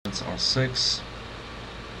that's R6,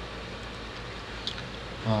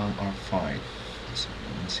 R5, so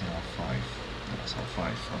let's see R5, that's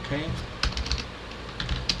R5, okay,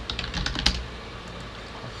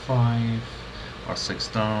 R5,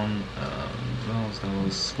 R6 down,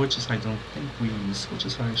 those switches, I don't think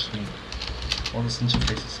switches are actually, all those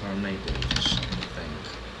interfaces are enabled, I think.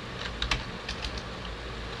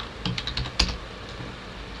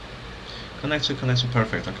 Connection,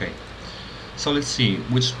 perfect, okay. So let's see,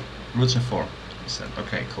 which router 4 you said,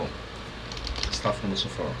 okay, cool. Start from router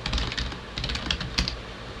 4.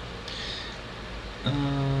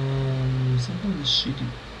 Something is shitty.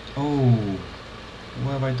 Oh,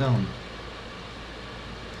 what have I done?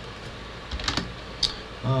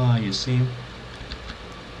 You see?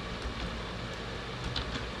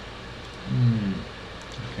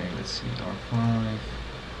 Okay, let's see, R5,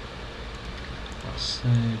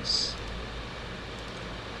 R6,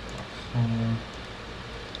 R4,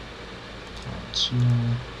 R2,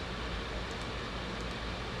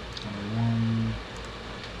 R1,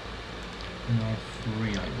 and R3,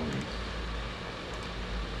 I believe.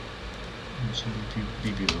 Actually,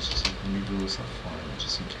 BBOs or something. BBOs are fine,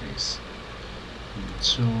 just in case.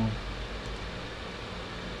 BB2,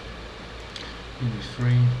 BB3,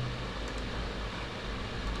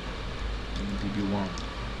 and BB1.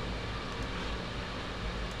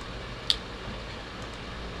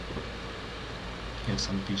 Here's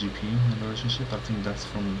some PGP in the relationship. I think that's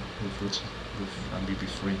from with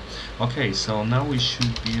BB3. Okay, so now we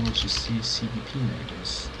should be able to see CDP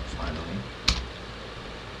neighbors finally.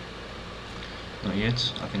 Not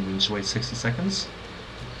yet. I think we need to wait 60 seconds.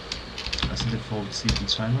 That's the default CP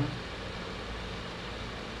timer.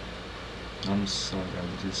 I'm sorry,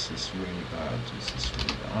 this is really bad.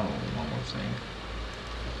 Oh, one more thing.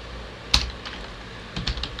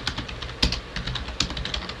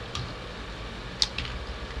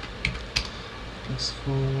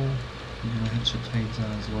 Full. You're gonna have to take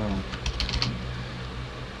that as well.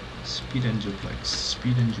 Speed and duplex.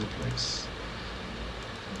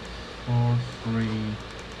 4, 3,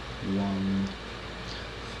 1.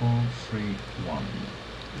 4, 3, 1.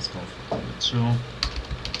 Let's go for number 2.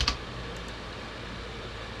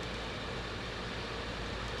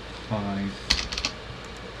 Five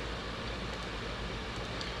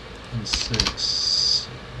and 6.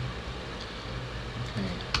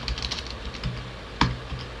 Okay.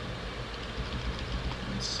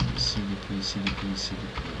 CDP.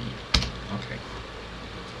 Okay.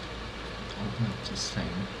 Open up this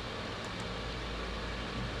thing.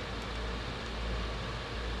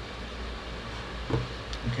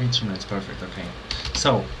 Okay, 2 minutes, perfect, okay.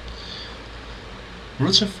 So,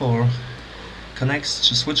 router 4 connects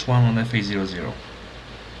to switch 1 on FA00.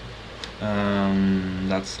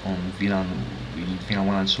 That's on VLAN, we need VLAN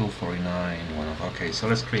 1 and 2, 49, 1 of, okay, so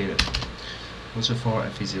let's create it. Router 4,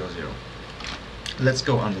 FA00. Let's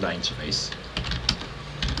go under the interface.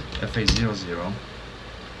 FA00.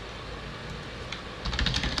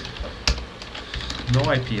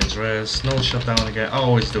 No IP address, no shutdown again. I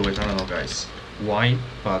always do it, I don't know guys why,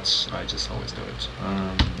 but I just always do it.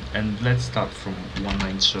 And let's start from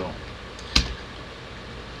 192.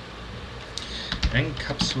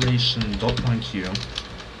 Encapsulation .1q.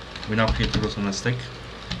 We now create the root on a stick.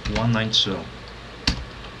 192.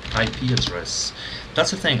 IP address.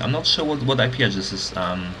 That's the thing, I'm not sure what IP addresses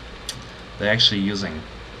they're actually using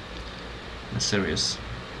in series,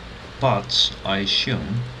 but I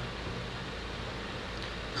assume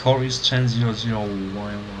core is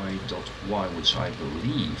 10.0.0yy.y, which I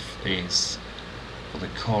believe is for the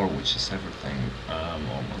core, which is everything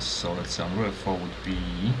almost. So let's say on row 4 would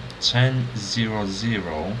be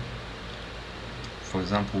 10.0.0. For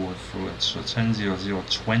example, with root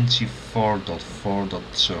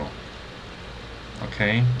 10.0.0.24.4.2.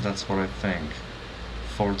 Okay, that's what I think.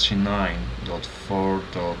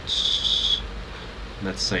 49.4.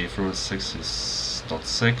 Let's say if root 6 is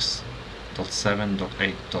 .6, .7,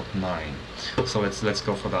 .8, .9. So let's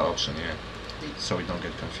go for that option here, so we don't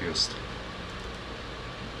get confused.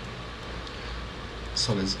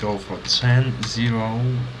 So let's go for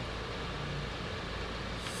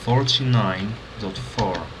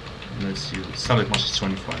 10.0.49.4. Let's use subject much is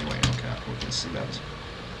 24 anyway. Okay, we can see that.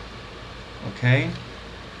 Okay,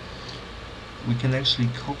 we can actually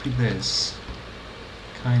copy this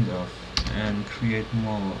kind of and create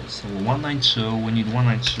more. So 192, we need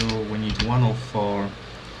 192, we need 104,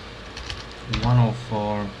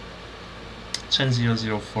 104,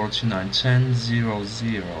 10.0.0.49,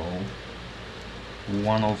 10.0.0,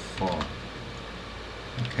 104.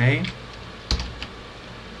 Okay,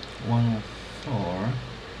 104,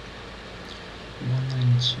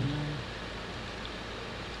 192,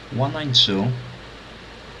 192,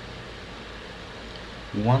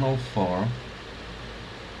 104,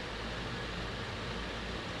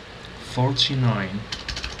 49.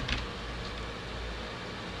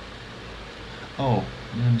 Oh,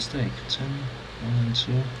 made a mistake. 10,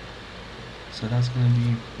 192. So that's gonna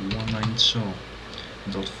be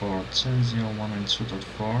 192.4, 10, 0,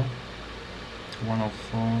 192.4,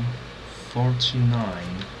 104,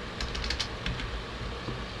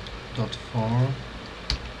 49.4,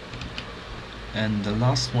 and the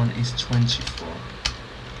last one is 24.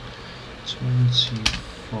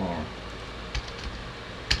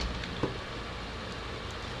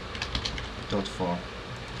 24.4.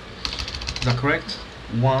 Is that correct?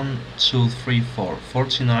 1, 2, 3, 4.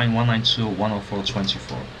 49, 192, 104,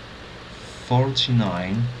 24.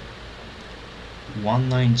 49,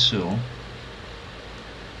 192,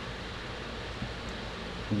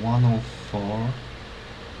 104,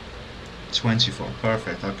 24.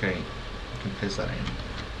 Perfect. Okay, you can paste that in.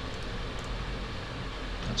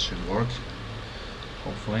 That should work.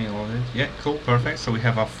 Hopefully, all of it. Yeah, cool, perfect. So we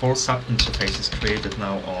have our 4 sub interfaces created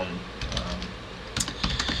now on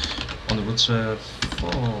the router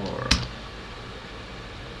 4.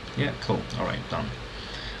 Yeah, cool. All right, done.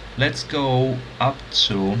 Let's go up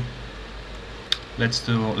to. Let's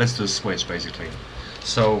do a switch basically.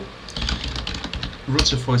 So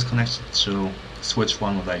router 4 is connected to switch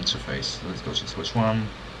 1 of that interface. So let's go to switch 1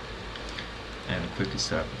 and quickly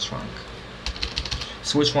set up the trunk.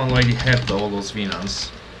 Switch 1 already had all those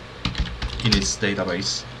VLANs in its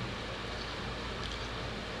database.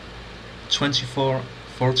 24,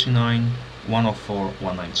 49, 104,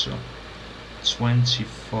 192.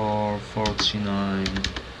 24, 49,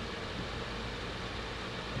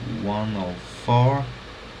 104,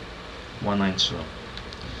 192.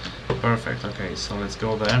 Perfect. Okay, so let's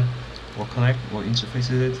go there. We'll connect. What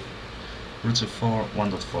interface is it? Router 4,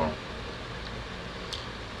 1.4.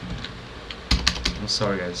 I'm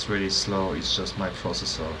sorry guys, it's really slow. It's just my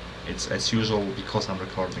processor. It's as usual because I'm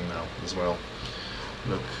recording now as well.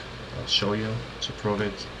 Look, I'll show you to prove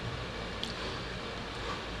it.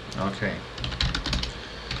 Okay.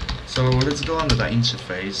 So let's go under that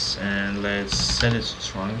interface and let's set it to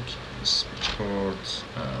trunk. Switch port,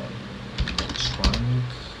 trunk.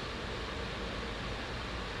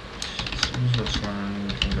 Switch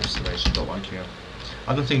trunk, encapsulation, .1Q.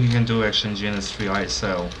 I don't think you can do actually in GNS3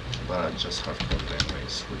 ISL, but just hardcode it anyway.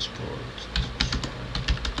 Switch port,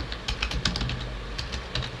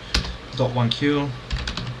 .1Q,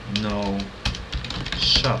 no,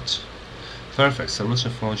 shut. Perfect, so router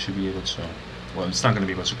 4 should be able to, well, it's not going to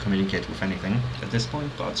be able to communicate with anything at this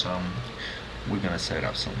point, but we're going to set it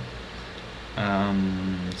up soon.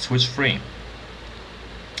 Switch 3.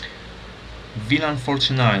 VLAN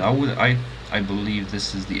 49, I believe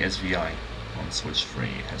this is the SVI on switch 3.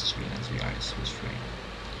 It has to be an SVI, switch 3.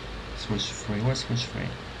 Switch 3, where's switch 3?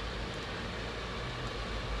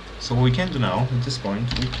 So what we can do now, at this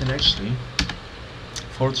point, we can actually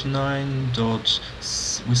 49 dot,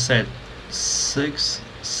 we said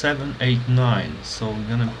 6789, so we're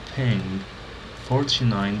gonna ping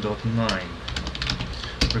 49.9.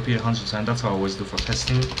 Repeat 100 times, that's how I always do for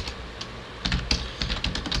testing.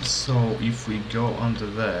 So if we go under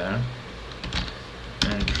there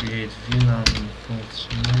and create VLAN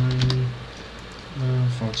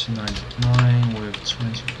 49.9 with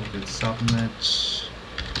 24-bit subnet,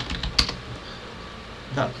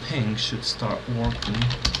 that ping should start working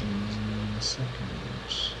in a second.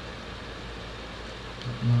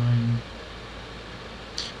 9.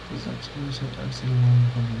 Is that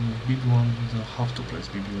BB1 with a half duplex,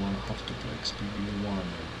 BB1 half duplex, BB1.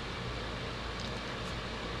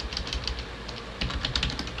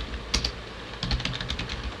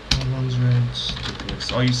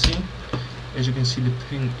 Duplex. Oh, you see? As you can see, the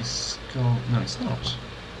ping is go. No, it's not.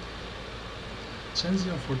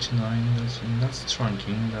 10049. That's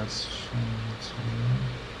trunking. That's.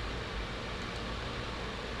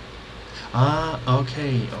 Ah,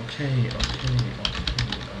 okay. I think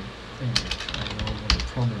I know what the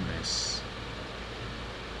problem is.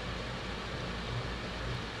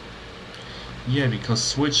 Yeah, because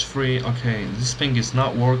switch 3, okay, this ping is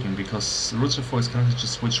not working because router 4 is connected to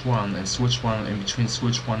switch 1, and switch 1, in between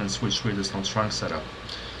switch 1 and switch 3 there's no trunk setup.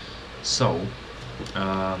 So,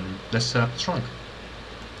 let's set up the trunk.